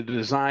 the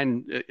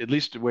design, at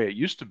least the way it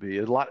used to be,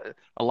 a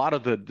lot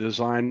of the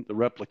design, the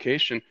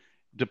replication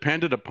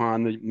depended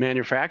upon the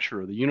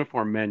manufacturer, the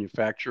uniform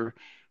manufacturer,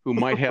 who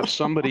might have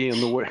somebody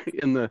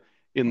in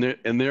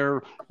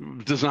their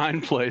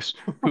design place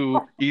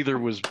who either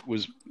was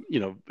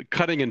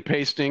cutting and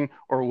pasting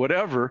or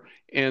whatever.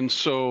 And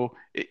so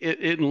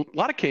in a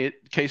lot of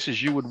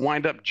cases, you would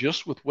wind up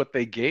just with what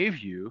they gave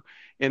you.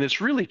 And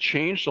it's really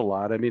changed a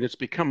lot. I mean, it's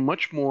become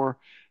much more,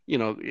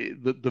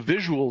 the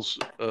visuals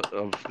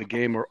of the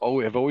game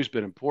have always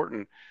been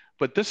important.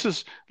 But this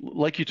is,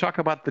 like you talk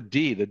about the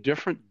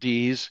different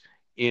Ds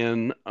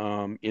in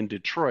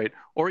Detroit,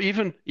 or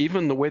even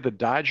the way the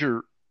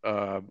Dodger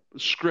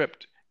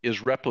script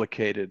is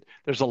replicated.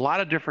 There's a lot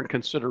of different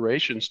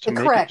considerations to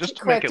make it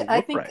look I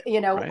think, right.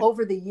 Right?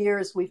 Over the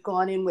years, we've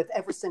gone in with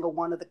every single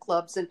one of the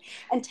clubs and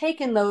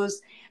taken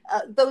those,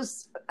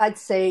 I'd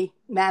say,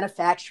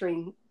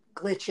 manufacturing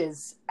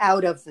glitches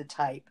out of the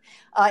type.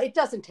 It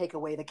doesn't take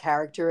away the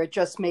character. It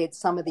just made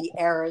some of the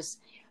errors,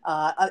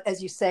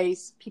 as you say,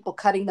 people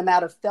cutting them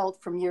out of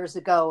felt from years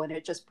ago, and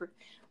it just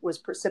was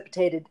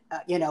precipitated,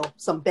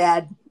 some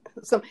bad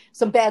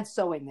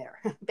sewing there,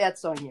 bad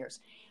sewing years.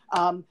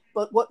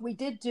 But what we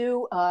did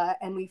do,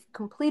 and we've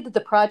completed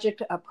the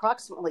project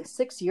approximately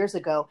 6 years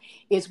ago,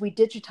 is we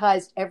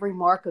digitized every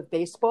mark of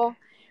baseball.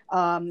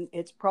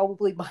 It's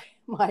probably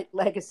my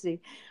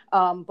legacy,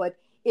 but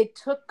it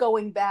took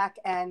going back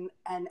and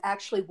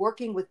actually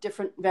working with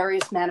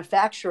various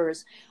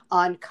manufacturers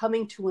on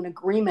coming to an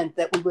agreement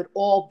that we would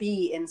all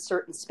be in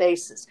certain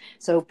spaces.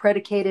 So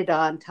predicated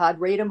on Todd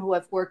Radom, who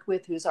I've worked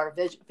with, who's our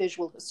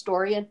visual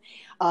historian,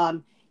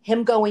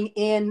 him going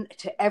in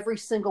to every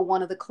single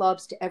one of the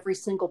clubs, to every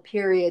single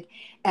period,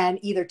 and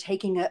either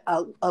taking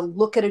a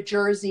look at a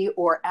jersey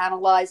or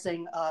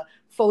analyzing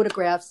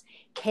photographs,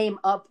 came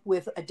up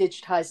with a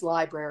digitized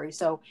library.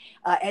 So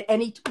at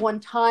any one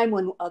time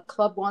when a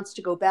club wants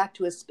to go back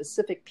to a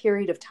specific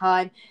period of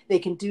time, they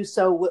can do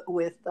so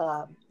with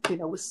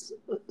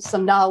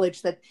some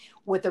knowledge that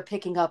what they're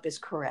picking up is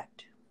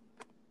correct.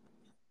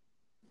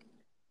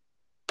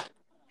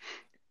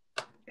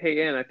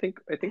 Hey, Ann, I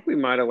think we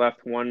might have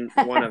left one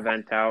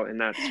event out,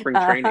 and that's spring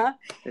training.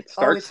 It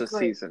starts the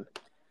season.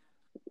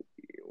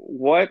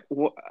 What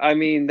I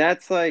mean,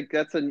 that's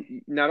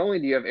not only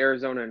do you have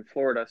Arizona and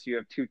Florida, so you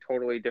have two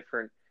totally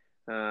different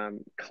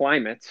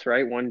climates,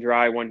 right? One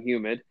dry, one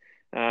humid,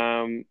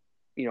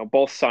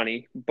 both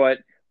sunny. But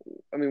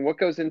I mean, what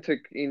goes into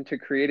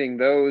creating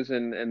those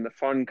and the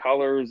fun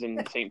colors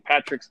and St.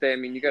 Patrick's Day? I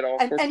mean, you got all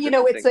sorts of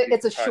things.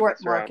 It's a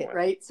short market,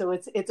 right? So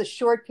it's a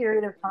short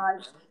period of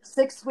time,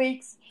 6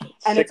 weeks,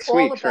 and it's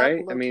all about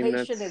right?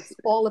 location. It's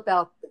all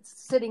about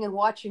sitting and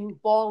watching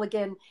ball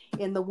again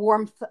in the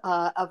warmth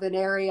of an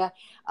area.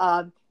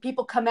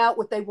 People come out.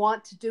 What they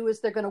want to do is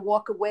they're going to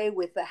walk away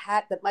with a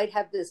hat that might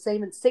have the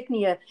same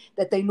insignia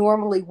that they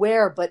normally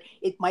wear, but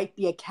it might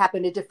be a cap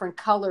in a different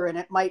color, and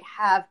it might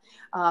have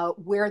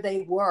where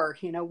they were.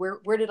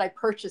 Where did I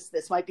purchase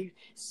this? Might be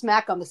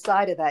smack on the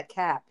side of that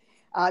cap.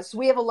 So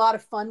we have a lot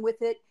of fun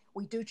with it.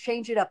 We do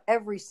change it up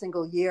every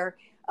single year.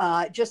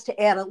 Just to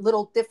add a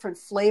little different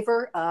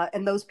flavor.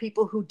 And those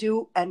people who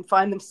do and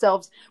find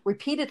themselves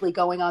repeatedly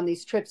going on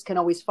these trips can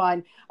always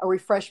find a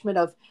refreshment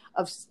of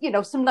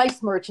some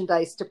nice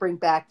merchandise to bring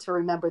back to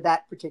remember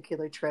that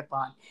particular trip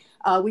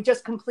on. We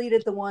just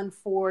completed the one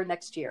for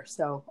next year,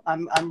 so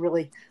I'm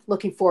really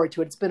looking forward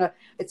to it.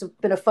 It's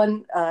been a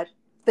fun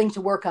thing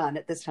to work on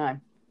at this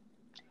time.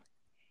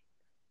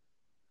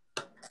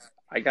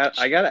 I got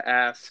to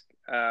ask.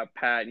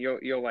 Pat,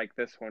 you'll like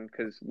this one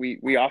because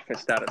we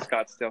officed out at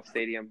Scottsdale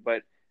Stadium,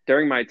 but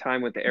during my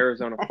time with the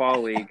Arizona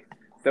Fall League,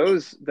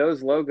 those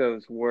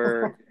logos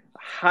were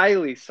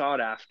highly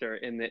sought after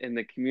in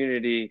the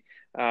community,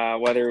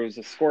 whether it was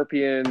the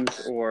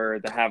Scorpions or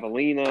the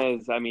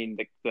Javelinas. I mean,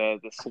 the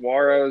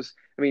Saguaros.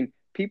 I mean,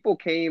 people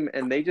came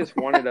and they just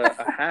wanted a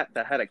hat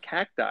that had a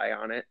cacti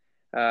on it.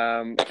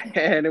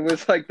 And it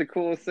was like the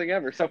coolest thing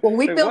ever. So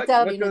we built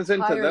out an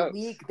entire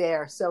league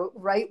there. So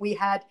we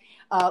had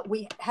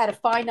a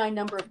finite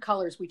number of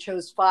colors. We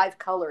chose 5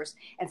 colors,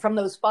 and from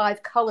those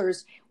 5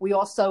 colors, we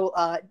also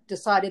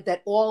decided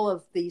that all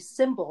of the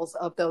symbols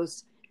of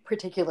those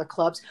particular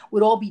clubs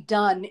would all be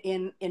done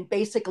in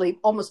basically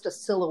almost a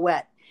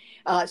silhouette.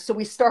 So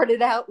we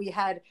started out, we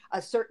had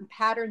a certain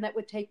pattern that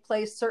would take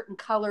place, certain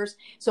colors.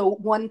 So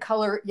one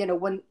color,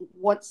 when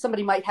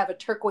somebody might have a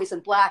turquoise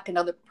and black,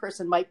 another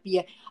person might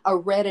be a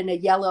red and a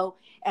yellow,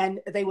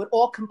 and they would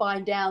all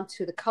combine down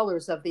to the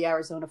colors of the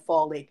Arizona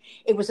Fall League.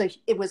 It was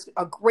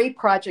a great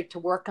project to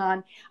work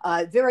on.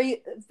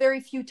 Very, very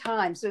few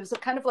times. It was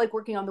kind of like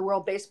working on the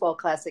World Baseball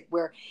Classic,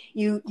 where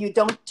you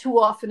don't too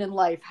often in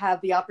life have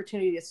the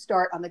opportunity to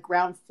start on the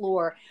ground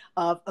floor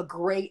of a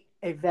great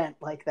event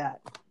like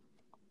that.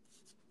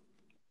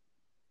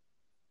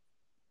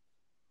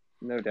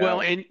 No doubt.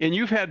 Well, and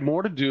you've had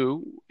more to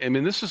do. I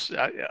mean, this is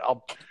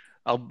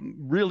I'll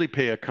really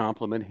pay a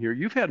compliment here.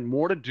 You've had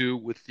more to do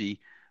with the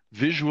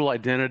visual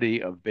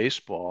identity of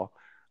baseball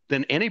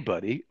than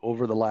anybody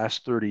over the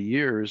last 30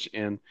 years,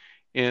 and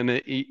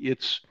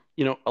it's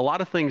a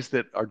lot of things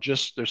that are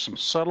just there's some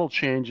subtle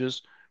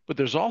changes, but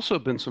there's also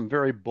been some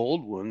very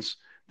bold ones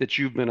that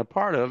you've been a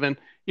part of. And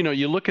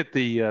you look at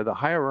the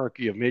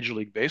hierarchy of Major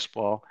League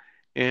Baseball,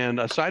 and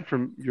aside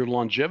from your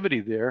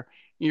longevity there,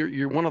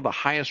 you're one of the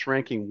highest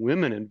ranking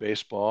women in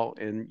baseball,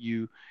 and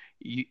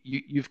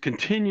you've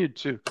continued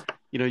to,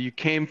 you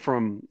came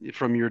from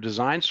your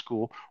design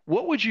school.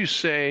 What would you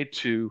say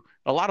to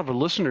a lot of the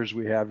listeners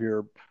we have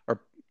here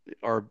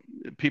are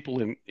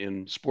people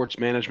in sports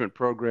management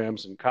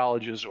programs in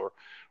colleges,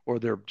 or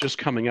they're just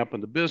coming up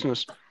in the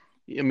business?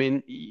 I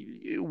mean,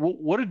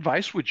 what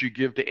advice would you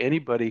give to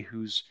anybody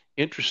who's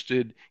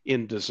interested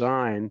in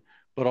design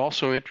but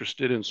also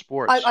interested in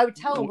sports? I would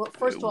tell them, well,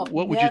 first off,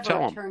 what would you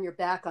tell them? Turn your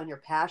back on your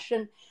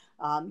passion.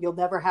 You'll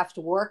never have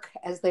to work,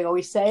 as they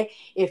always say,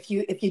 if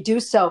you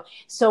do so.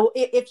 So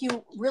if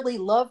you really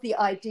love the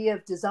idea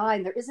of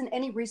design, there isn't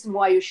any reason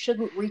why you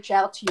shouldn't reach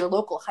out to your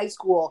local high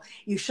school.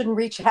 You shouldn't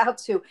reach out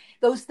to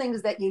those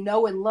things that you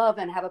know and love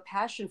and have a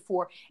passion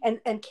for, and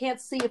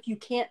can't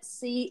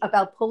see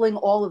about pulling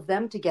all of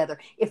them together.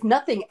 If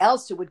nothing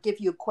else, it would give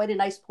you quite a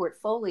nice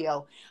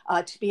portfolio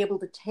to be able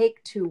to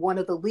take to one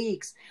of the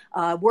leagues,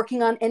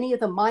 working on any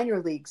of the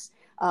minor leagues.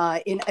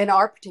 In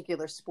our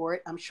particular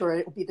sport, I'm sure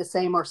it will be the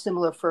same or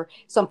similar for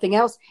something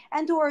else,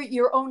 and or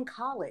your own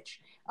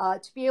college,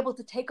 to be able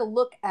to take a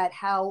look at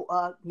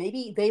how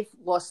maybe they've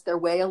lost their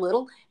way a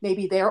little,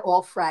 maybe they're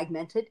all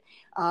fragmented,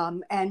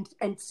 and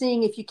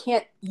seeing if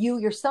you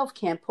yourself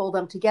can't pull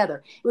them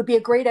together. It would be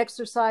a great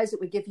exercise.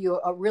 It would give you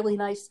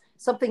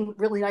something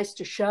really nice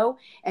to show,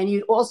 and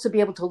you'd also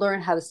be able to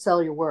learn how to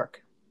sell your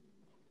work.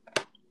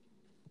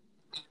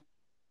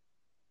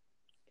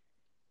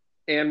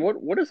 And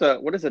what does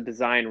a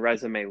design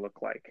resume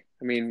look like?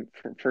 I mean,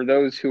 for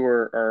those who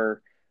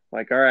are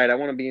like, all right, I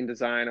want to be in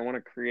design, I want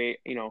to create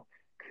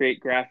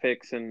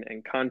graphics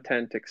and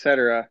content,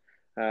 etc.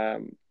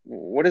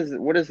 What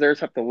does theirs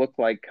have to look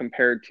like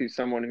compared to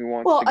someone who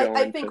wants to go into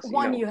I think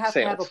you have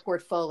sales? to have a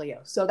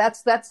portfolio. So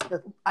that's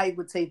I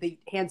would say the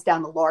hands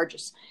down the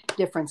largest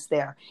difference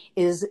there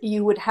is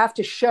you would have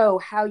to show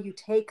how you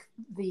take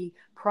the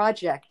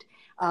project.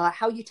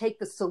 How you take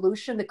the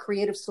solution, the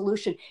creative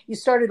solution. You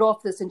started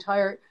off this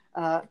entire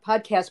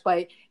podcast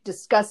by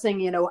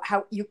discussing,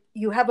 how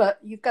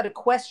you've got a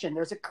question.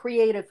 There's a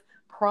creative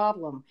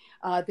problem.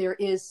 There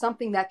is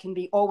something that can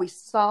be always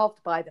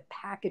solved by the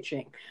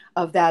packaging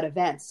of that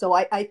event. So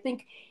I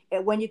think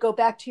when you go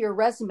back to your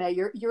resume,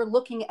 you're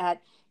looking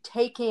at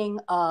taking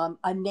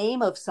a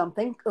name of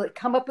something,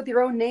 come up with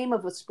your own name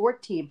of a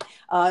sport team.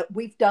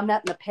 We've done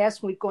that in the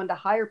past when we've gone to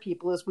hire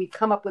people, is we've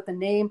come up with a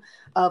name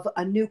of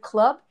a new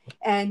club,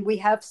 and we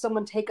have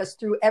someone take us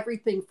through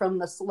everything from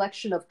the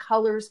selection of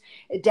colors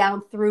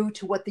down through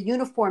to what the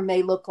uniform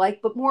may look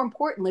like, but more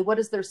importantly, what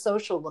does their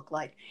social look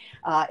like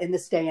in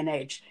this day and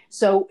age.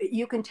 So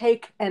you can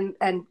take and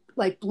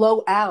like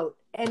blow out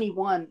any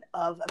one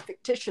of a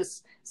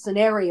fictitious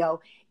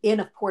scenario in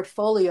a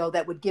portfolio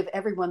that would give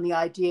everyone the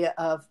idea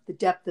of the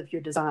depth of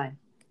your design.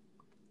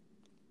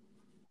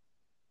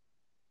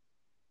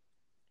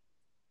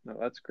 No,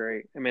 that's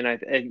great. I mean,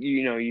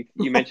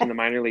 you mentioned the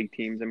minor league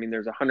teams. I mean,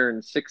 there's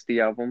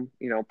 160 of them,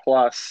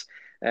 plus,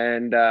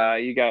 and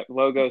you got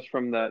logos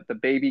from the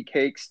baby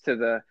cakes to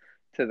the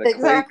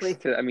exactly.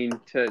 Quakes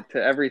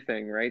to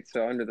everything, right?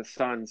 So under the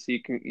sun, so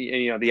you can,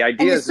 the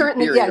ideas.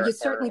 You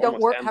certainly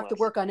don't have to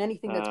work on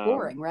anything that's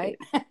boring, right?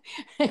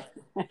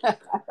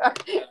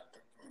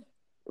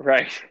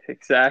 Right,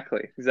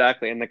 exactly,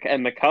 and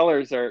the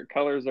colors are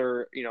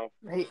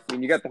right. I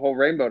mean, you got the whole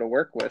rainbow to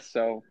work with.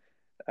 So,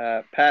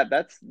 Pat,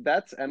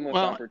 that's endless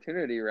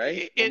opportunity,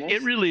 right?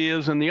 It really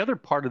is. And the other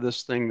part of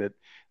this thing that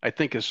I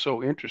think is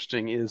so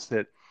interesting is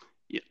that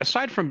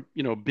aside from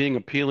being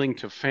appealing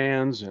to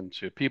fans and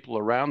to people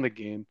around the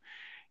game,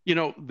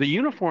 the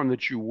uniform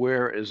that you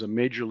wear as a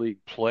major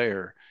league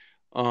player,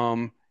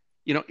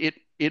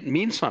 it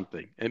means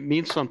something. It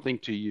means something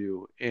to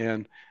you,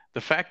 and the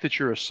fact that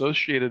you're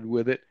associated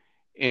with it,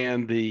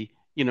 and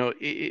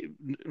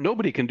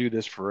nobody can do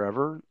this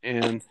forever.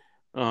 And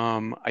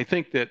I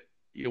think that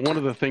one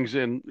of the things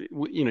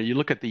you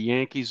look at the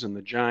Yankees and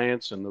the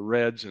Giants and the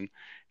Reds and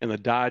the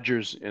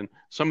Dodgers and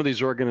some of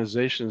these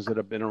organizations that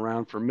have been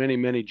around for many,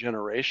 many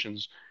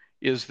generations,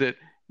 is that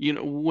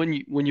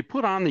when you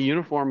put on the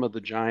uniform of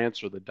the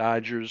Giants or the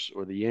Dodgers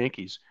or the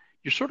Yankees,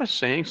 you're sort of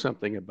saying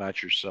something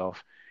about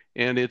yourself,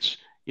 and it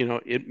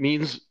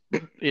means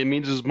it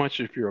means as much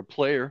if you're a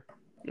player,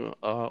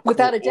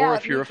 Without a or doubt,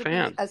 if you're me a to be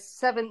fan. a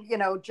seven,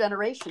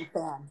 generation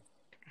fan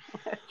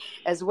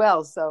as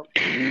well. So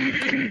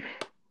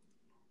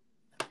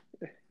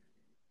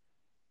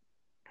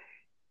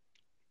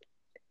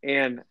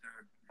And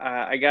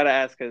I got to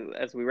ask,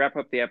 as we wrap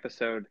up the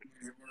episode,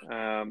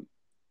 um,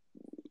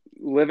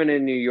 living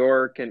in New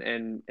York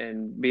and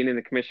being in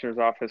the commissioner's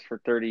office for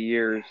 30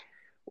 years,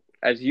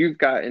 as you've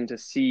gotten to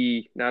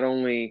see not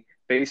only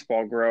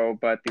baseball grow,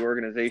 but the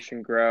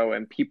organization grow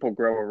and people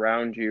grow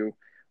around you,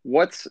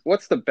 what's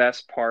the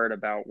best part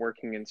about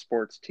working in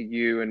sports to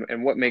you,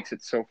 and what makes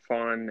it so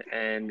fun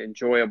and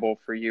enjoyable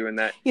for you, and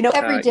that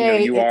every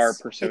day you are it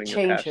pursuing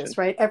your passion? changes,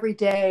 right? Every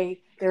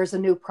day there's a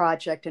new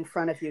project in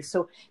front of you.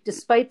 So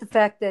despite the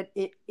fact that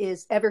it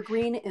is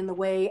evergreen in the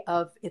way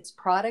of its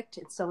product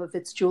and some of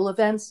its jewel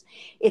events,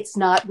 it's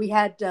not. We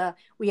had the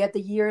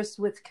years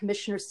with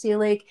Commissioner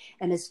Seelig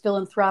and his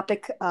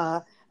philanthropic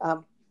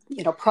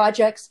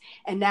projects,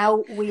 and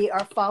now we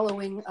are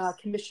following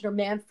Commissioner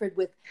Manfred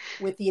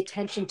with the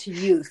attention to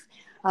youth.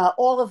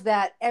 All of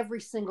that every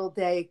single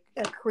day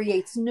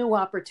creates new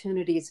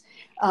opportunities.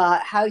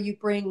 How you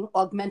bring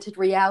augmented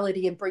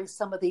reality and bring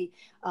some of the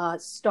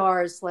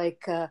stars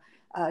like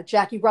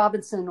Jackie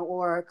Robinson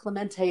or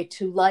Clemente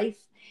to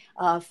life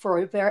for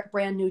a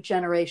brand new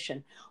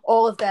generation.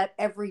 All of that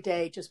every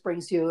day just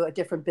brings you a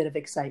different bit of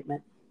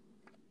excitement.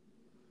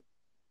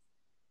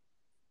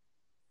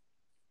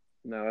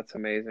 No, that's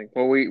amazing.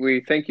 Well,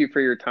 we thank you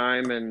for your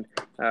time, and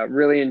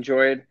really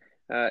enjoyed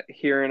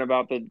hearing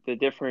about the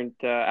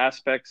different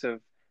aspects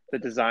of the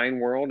design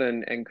world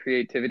and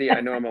creativity.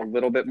 I know I'm a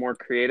little bit more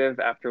creative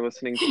after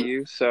listening to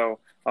you, so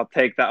I'll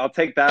take that. I'll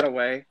take that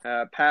away.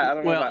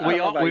 Pat, Well, I don't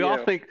know about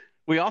you.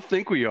 we all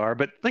think we are,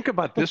 but think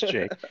about this,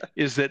 Jake,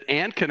 is that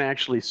Anne can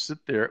actually sit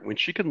there when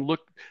she can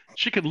look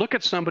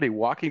at somebody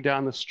walking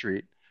down the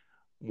street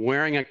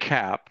wearing a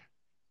cap,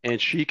 and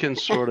she can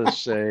sort of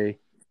say,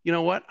 you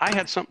know what, I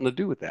had something to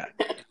do with that,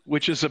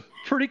 which is a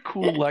pretty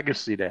cool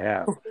legacy to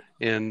have.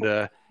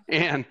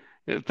 And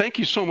thank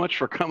you so much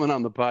for coming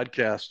on the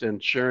podcast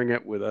and sharing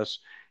it with us.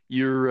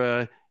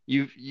 You've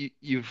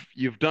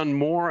done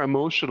more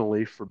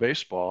emotionally for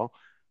baseball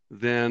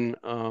than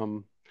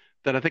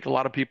I think a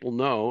lot of people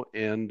know,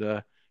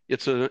 and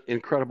it's an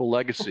incredible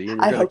legacy,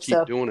 and you're I going to hope keep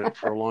so. doing it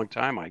for a long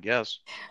time, I guess.